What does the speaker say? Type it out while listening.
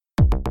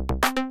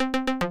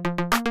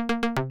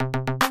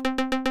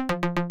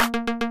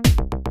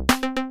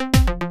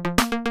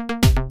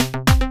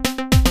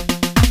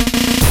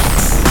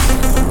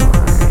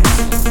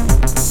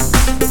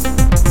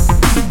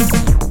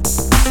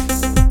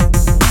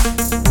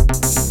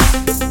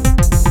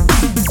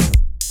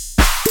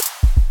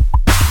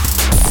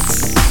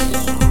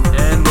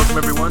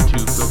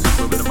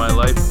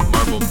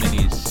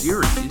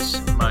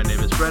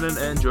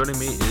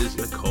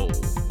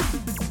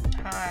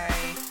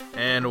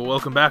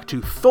welcome back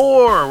to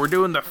Thor. We're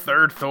doing the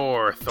third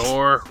Thor,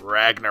 Thor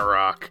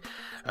Ragnarok.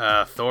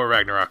 Thor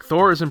Ragnarok.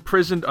 Thor is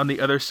imprisoned on the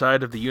other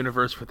side of the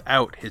universe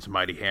without his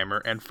mighty hammer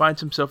and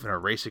finds himself in a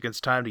race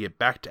against time to get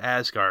back to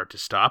Asgard to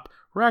stop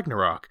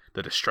Ragnarok,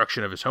 the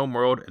destruction of his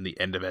homeworld and the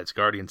end of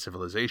Asgardian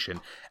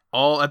civilization,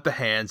 all at the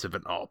hands of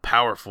an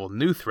all-powerful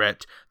new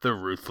threat, the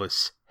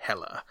ruthless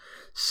Hela.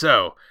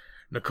 So,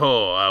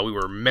 Nicole, we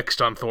were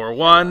mixed on Thor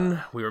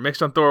 1.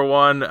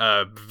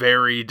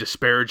 Very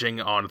disparaging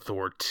on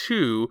Thor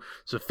 2.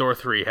 So Thor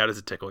 3, how does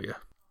it tickle you?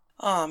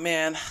 Oh,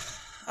 man.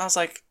 I was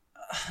like,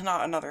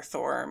 not another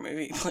Thor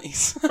movie,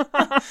 please.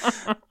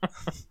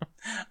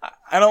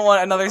 I don't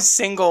want another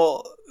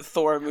single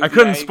Thor movie. I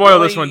couldn't spoil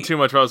this one too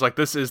much, but I was like,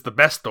 this is the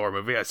best Thor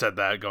movie. I said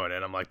that going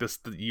in. I'm like, this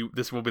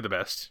will be the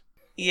best.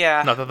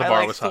 Yeah. Not that the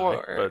bar was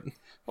Thor. High, but...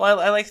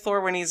 Well, I like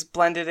Thor when he's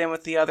blended in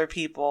with the other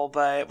people,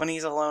 but when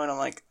he's alone, I'm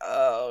like,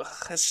 oh,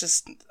 it's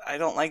just, I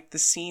don't like the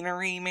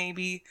scenery,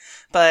 maybe.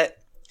 But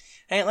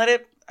I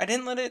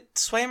didn't let it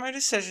sway my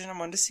decision. I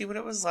wanted to see what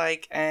it was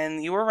like,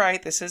 and you were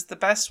right. This is the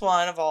best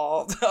one of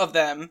all of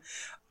them.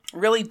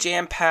 Really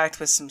jam-packed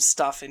with some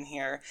stuff in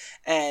here.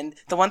 And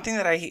the one thing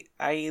that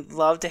I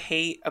love to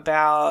hate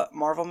about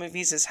Marvel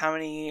movies is how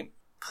many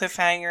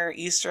cliffhanger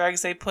Easter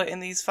eggs they put in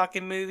these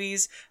fucking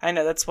movies. I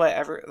know that's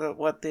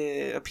what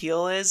the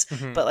appeal is,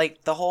 but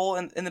like the whole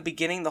in the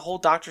beginning, the whole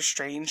Doctor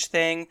Strange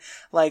thing,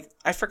 like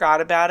I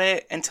forgot about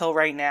it until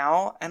right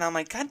now, and I'm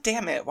like, God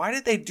damn it, why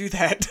did they do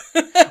that?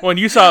 When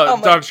you saw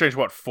Doctor Strange,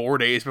 4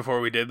 days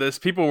before we did this,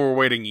 people were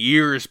waiting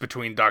years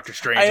between Doctor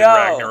Strange and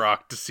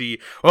Ragnarok to see,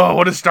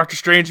 what does Doctor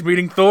Strange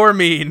meeting Thor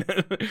mean?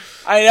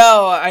 I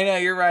know,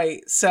 you're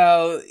right.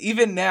 So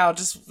even now,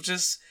 just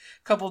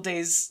a couple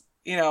days.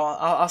 You know,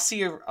 I'll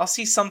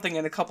see something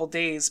in a couple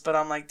days, but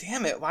I'm like,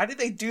 damn it, why did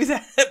they do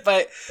that?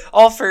 But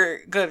all for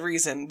good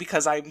reason,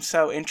 because I'm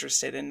so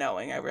interested in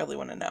knowing. I really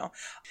want to know.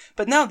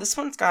 But no, this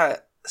one's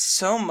got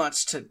so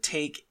much to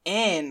take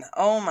in.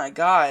 Oh my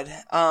god.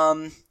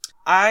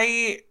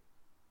 I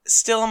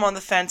still am on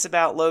the fence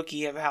about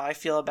Loki, of how I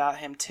feel about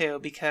him too,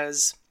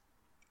 because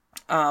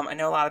I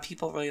know a lot of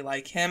people really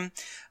like him.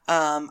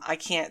 I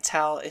can't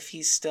tell if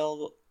he's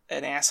still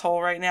an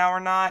asshole right now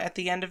or not at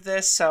the end of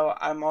this, so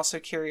I'm also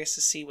curious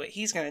to see what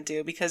he's gonna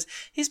do, because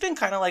he's been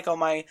kind of like on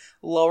my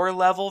lower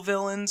level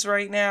villains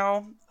right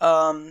now,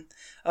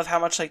 of how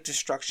much like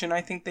destruction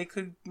I think they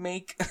could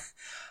make.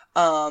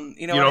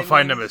 You don't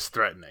find him as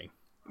threatening,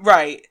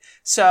 right?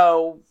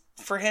 So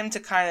for him to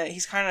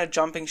he's kind of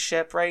jumping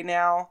ship right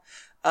now,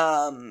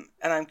 and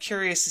I'm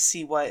curious to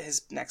see what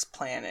his next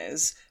plan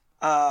is,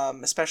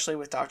 especially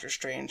with Doctor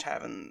Strange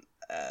having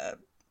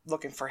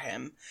looking for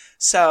him.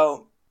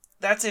 So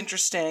that's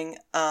interesting.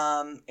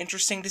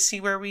 Interesting to see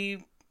where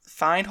we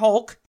find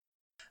Hulk.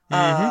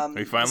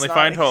 We finally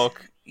find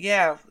Hulk.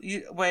 Yeah.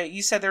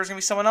 You said there was going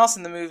to be someone else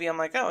in the movie. I'm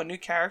like, oh, a new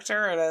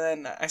character?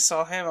 And then I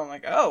saw him. I'm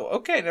like, oh,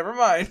 okay, never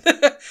mind.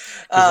 Because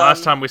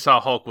last time we saw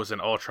Hulk was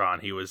in Ultron.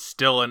 He was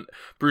still in...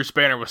 Bruce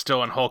Banner was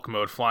still in Hulk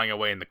mode, flying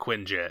away in the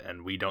Quinjet,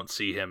 and we don't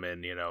see him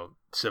in,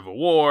 Civil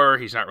War.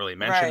 He's not really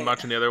mentioned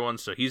much in the other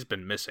ones, so he's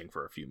been missing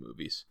for a few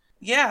movies.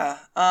 Yeah.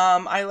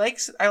 I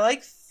like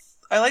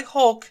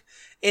Hulk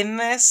in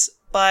this,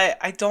 but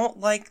I don't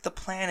like the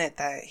planet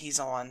that he's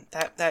on.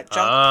 That junk planet.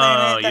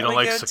 Oh, you don't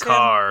like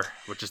Sakaar,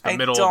 which is the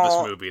middle of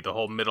this movie, the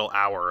whole middle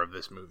hour of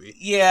this movie.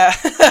 Yeah.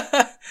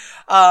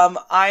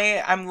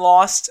 I'm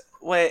lost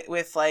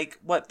with like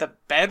what the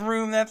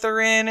bedroom that they're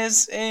in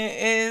is.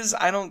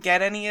 I don't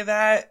get any of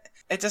that.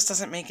 It just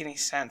doesn't make any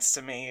sense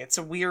to me. It's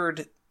a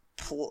weird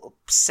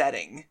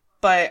setting.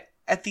 But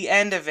at the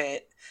end of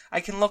it, I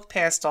can look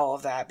past all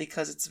of that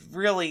because it's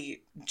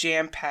really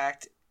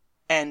jam-packed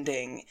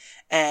ending,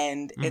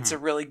 and it's a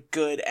really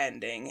good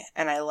ending,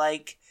 and I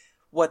like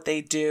what they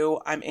do.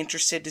 I'm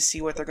interested to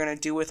see what they're going to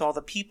do with all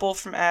the people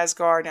from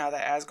Asgard now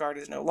that Asgard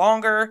is no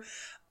longer.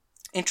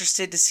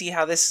 Interested to see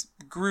how this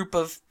group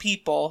of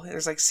people,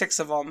 there's like 6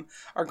 of them,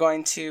 are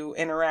going to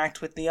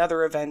interact with the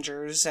other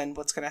Avengers and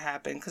what's going to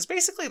happen, because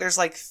basically there's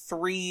like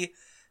 3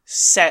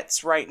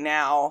 sets right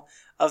now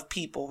of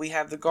people. We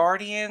have the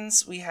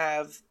Guardians, we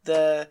have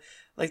the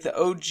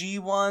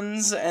OG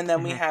ones, and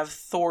then we have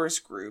Thor's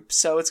group.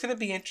 So it's going to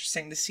be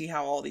interesting to see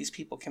how all these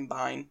people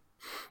combine.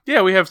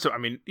 Yeah, we have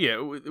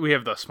we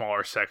have the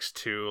smaller sects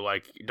too,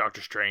 like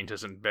Doctor Strange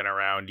hasn't been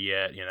around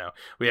yet,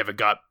 We haven't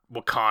got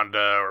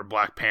Wakanda or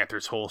Black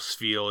Panther's whole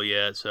spiel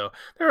yet, so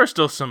there are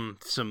still some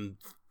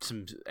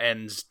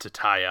ends to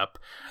tie up.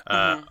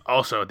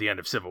 Also, at the end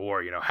of Civil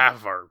War, half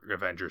of our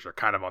Avengers are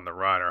kind of on the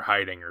run or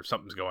hiding, or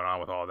something's going on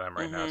with all of them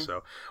right now.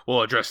 So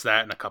we'll address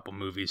that in a couple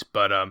movies.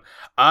 But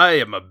I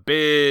am a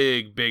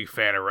big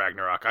fan of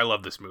Ragnarok. I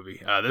love this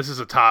movie. This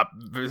is top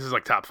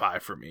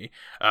 5 for me.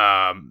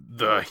 I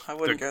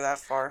wouldn't go that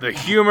far. The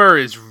humor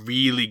is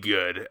really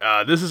good.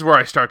 This is where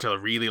I start to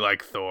really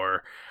like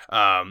Thor.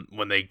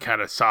 when they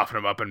kind of soften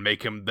him up and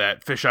make him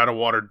that fish out of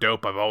water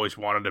dope I've always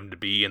wanted him to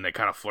be, and they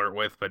kind of flirt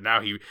with. But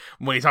now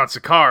when he's on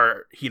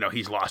Sakaar,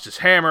 he's lost his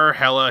hammer.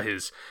 Hela, I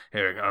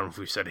don't know if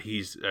we said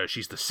she's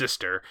the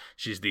sister.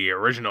 She's the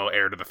original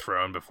heir to the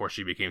throne before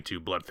she became too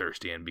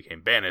bloodthirsty and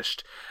became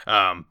banished.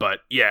 But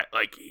yeah,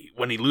 like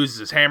when he loses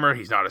his hammer,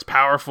 he's not as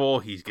powerful.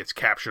 He gets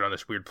captured on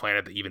this weird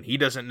planet that even he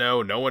doesn't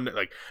know. No one,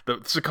 like, the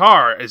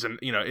Sakaar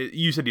isn't,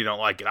 you said you don't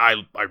like it. I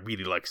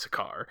really like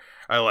Sakaar.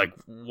 I like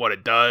what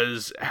it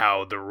does,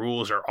 how the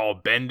rules are all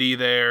bendy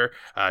there.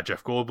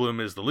 Jeff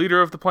Goldblum is the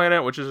leader of the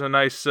planet, which is a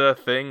nice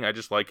thing. I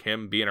just like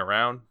him being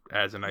around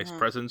as a nice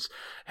presence.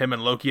 Him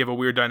and Loki have a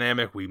weird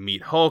dynamic. We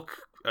meet Hulk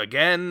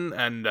again,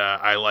 and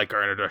I like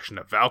our introduction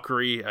of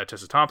Valkyrie,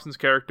 Tessa Thompson's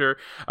character.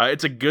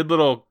 It's a good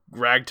little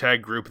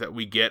ragtag group that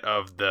we get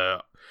of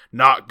the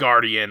not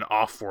Guardian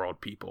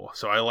off-world people.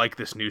 So I like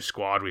this new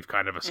squad we've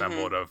kind of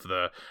assembled of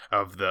the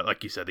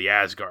like you said, the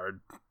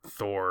Asgard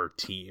Thor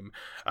team.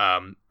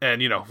 And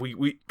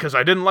we because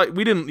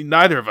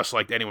neither of us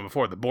liked anyone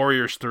before. The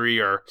Warriors 3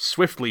 are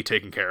swiftly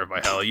taken care of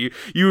by Hela. You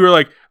were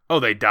like, oh,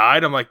 they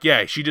died? I'm like,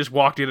 yeah, she just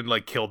walked in and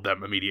like killed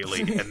them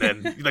immediately, and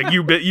then like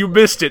you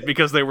missed it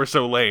because they were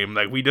so lame.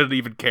 Like, we didn't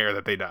even care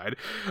that they died.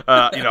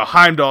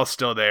 Heimdall's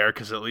still there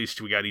because at least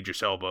we got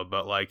Idris Elba,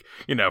 but like,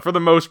 for the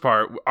most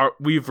part,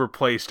 we've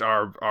replaced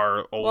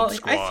our old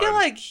squad. I feel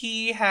like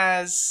he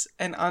has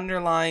an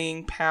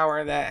underlying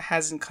power that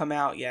hasn't come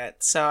out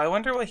yet, so I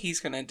wonder what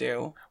he's gonna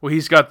do. Well,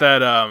 he's got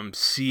that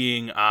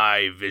seeing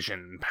eye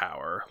vision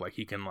power. Like,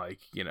 he can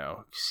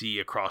see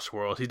across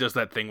worlds. He does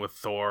that thing with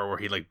Thor where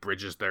he like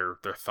bridges their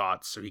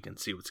thoughts so he can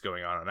see what's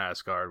going on in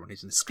Asgard when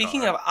he's in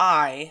Speaking of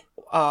eye,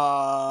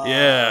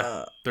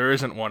 yeah, there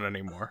isn't one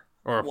anymore.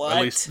 Or what?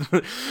 At least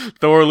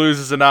Thor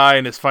loses an eye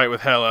in his fight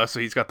with Hela,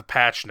 so he's got the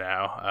patch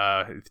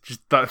now.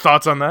 Just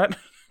thoughts on that?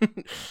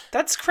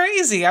 That's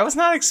crazy. I was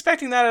not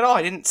expecting that at all.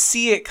 I didn't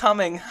see it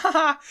coming.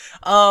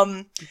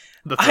 The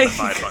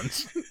five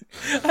ones.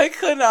 I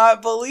could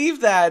not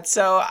believe that.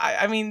 So,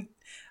 I mean,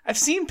 I've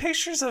seen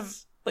pictures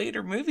of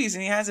later movies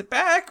and he has it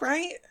back,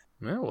 right?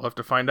 Yeah, we'll have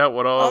to find out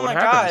what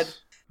happens. God.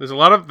 There's a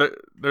lot of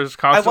there's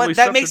constantly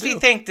stuff that makes to do. me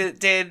think that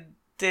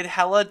did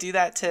Hela do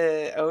that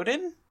to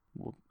Odin?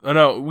 Oh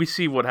no, we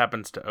see what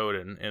happens to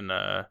Odin in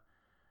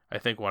I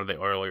think one of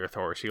the earlier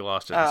Thors. He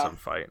lost it in some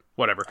fight.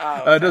 Whatever.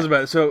 Okay. It doesn't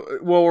matter. So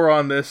while we're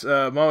on this,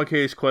 Mama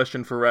K's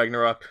question for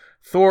Ragnarok: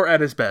 Thor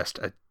at his best.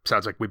 It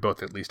sounds like we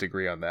both at least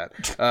agree on that.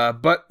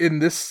 But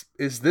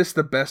is this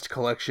the best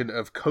collection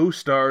of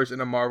co-stars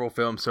in a Marvel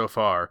film so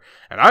far?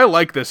 And I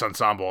like this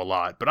ensemble a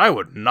lot, but I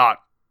would not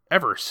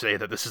ever say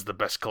that this is the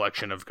best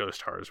collection of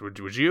co-stars. Would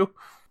you?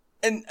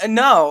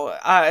 No,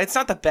 it's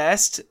not the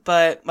best,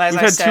 but as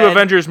We've had two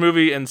Avengers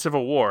movie and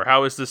Civil War.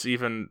 How is this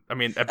even? I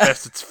mean, at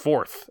best, it's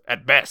fourth.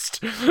 At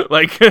best,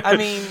 like. I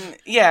mean,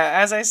 yeah.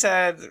 As I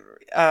said,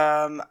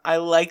 I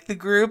like the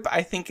group.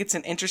 I think it's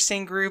an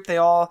interesting group. They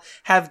all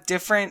have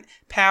different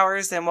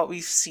powers than what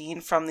we've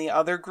seen from the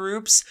other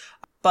groups.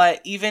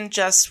 But even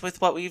just with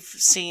what we've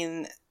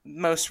seen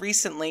most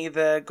recently,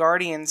 the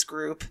Guardians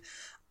group.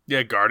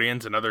 Yeah,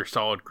 Guardians, another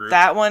solid group.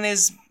 That one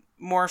is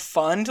more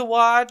fun to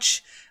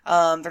watch.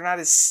 They're not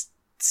as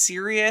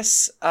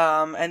serious.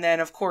 And then,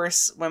 of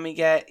course, when we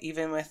get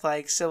even with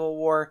like Civil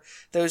War,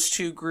 those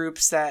two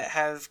groups that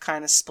have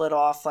kind of split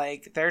off,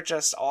 like, they're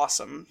just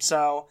awesome.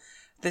 So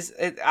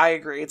I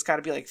agree. It's got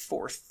to be like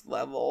fourth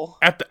level.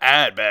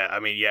 I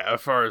mean, yeah.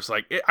 As far as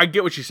like, I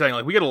get what you're saying.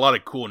 Like, we get a lot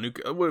of cool new.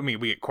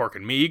 We get Korg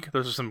and Meeg.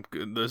 Those are some.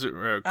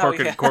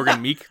 Korg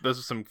and Meek. Those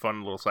are some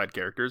fun little side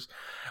characters.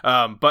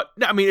 But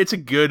I mean, it's a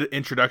good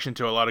introduction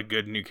to a lot of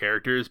good new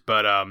characters.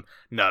 But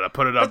no, to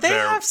put it up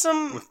there.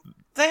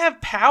 They have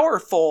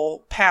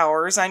powerful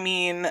powers. I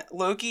mean,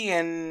 Loki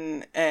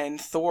and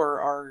Thor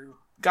are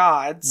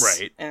gods,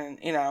 right? And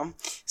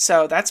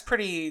so that's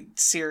pretty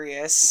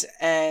serious.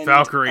 And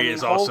Valkyrie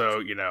is Hulk,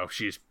 also,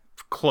 she's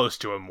close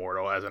to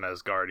immortal as an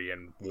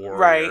Asgardian warrior,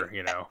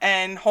 right?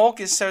 And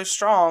Hulk is so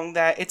strong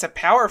that it's a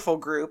powerful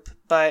group,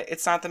 but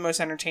it's not the most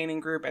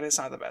entertaining group, and it's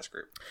not the best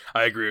group.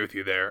 I agree with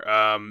you there.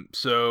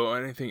 So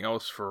anything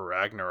else for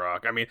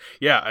Ragnarok? I mean,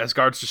 yeah,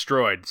 Asgard's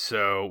destroyed,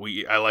 so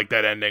I like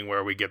that ending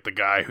where we get the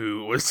guy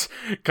who was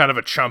kind of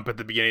a chump at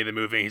the beginning of the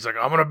movie. He's like,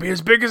 I'm gonna be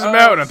as big as a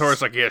mountain, and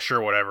Thor's like, yeah,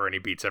 sure, whatever, and he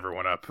beats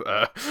everyone up.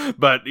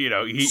 But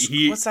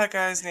he what's that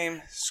guy's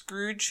name?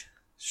 Scrooge.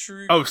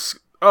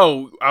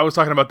 Oh, I was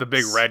talking about the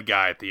big red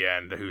guy at the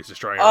end who's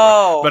destroying everyone.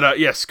 Oh, but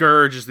yeah,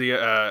 Scourge is the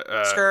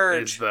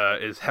Scourge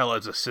is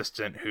Hela's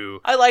assistant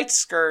who. I liked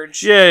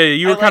Scourge. Yeah,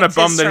 you were kind of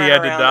bummed that he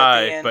had to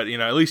die, but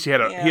at least he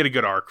had he had a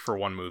good arc for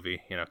one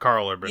movie.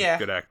 Carl Urban,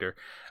 good actor.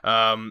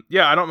 I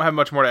don't have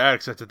much more to add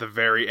except at the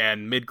very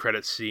end, the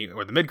mid-credit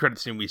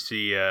scene, we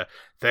see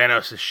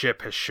Thanos'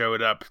 ship has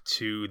showed up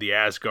to the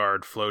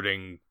Asgard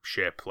floating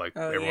ship,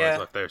 everyone's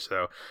left there.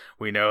 So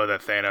we know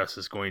that Thanos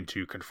is going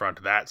to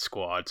confront that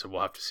squad. So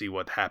we'll have to see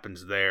what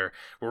happens there.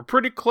 We're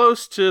pretty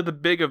close to the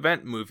big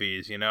event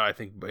movies. I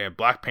think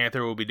Black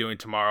Panther will be doing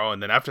tomorrow,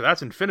 and then after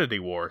that's Infinity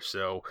War.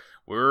 So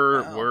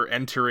we're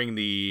entering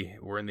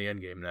we're in the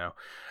end game now,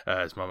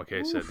 as Mama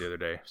K said the other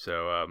day.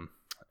 So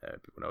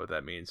people know what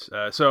that means.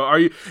 So are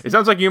you? It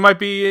sounds like you might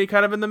be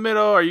kind of in the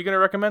middle. Are you going to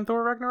recommend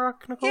Thor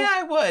Ragnarok, Nicole?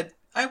 Yeah,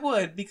 I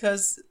would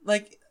because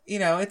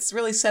it's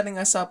really setting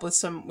us up with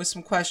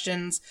some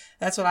questions.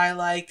 That's what I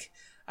like.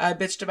 I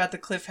bitched about the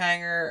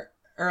cliffhanger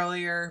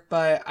earlier,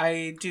 but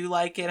I do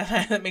like it,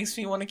 and it makes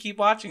me want to keep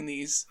watching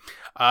these.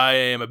 I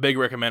am a big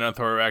recommender on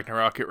Thor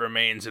Ragnarok. It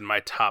remains in my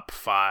top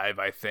 5.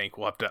 I think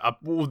we'll have to.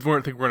 We're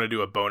going to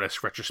do a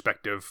bonus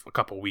retrospective a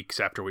couple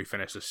weeks after we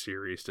finish this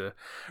series to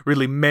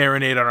really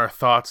marinate on our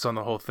thoughts on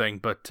the whole thing.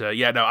 But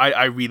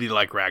I really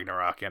like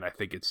Ragnarok, and I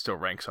think it still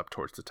ranks up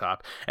towards the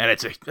top. And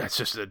it's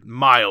just a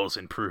miles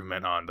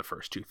improvement on the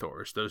first 2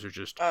 Thors. Those are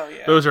just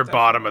those are definitely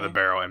bottom of the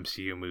barrel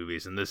MCU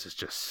movies, and this is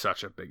just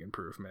such a big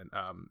improvement.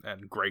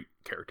 And great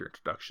character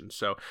introduction.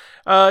 So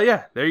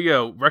there you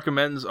go.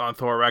 Recommends on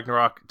Thor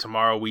Ragnarok.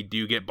 Tomorrow we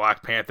do get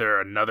Black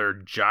Panther, another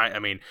giant. I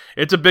mean,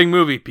 it's a big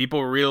movie.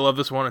 People really love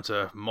this one. It's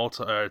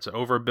it's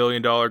over $1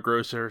 billion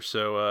grosser.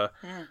 So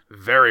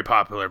very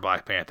popular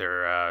Black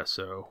Panther.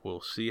 So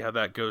we'll see how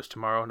that goes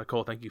tomorrow.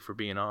 Nicole, thank you for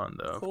being on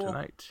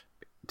tonight.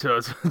 Till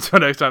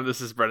next time,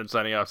 this is Brendan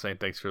signing off, saying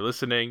thanks for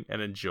listening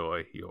and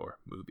enjoy your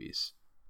movies.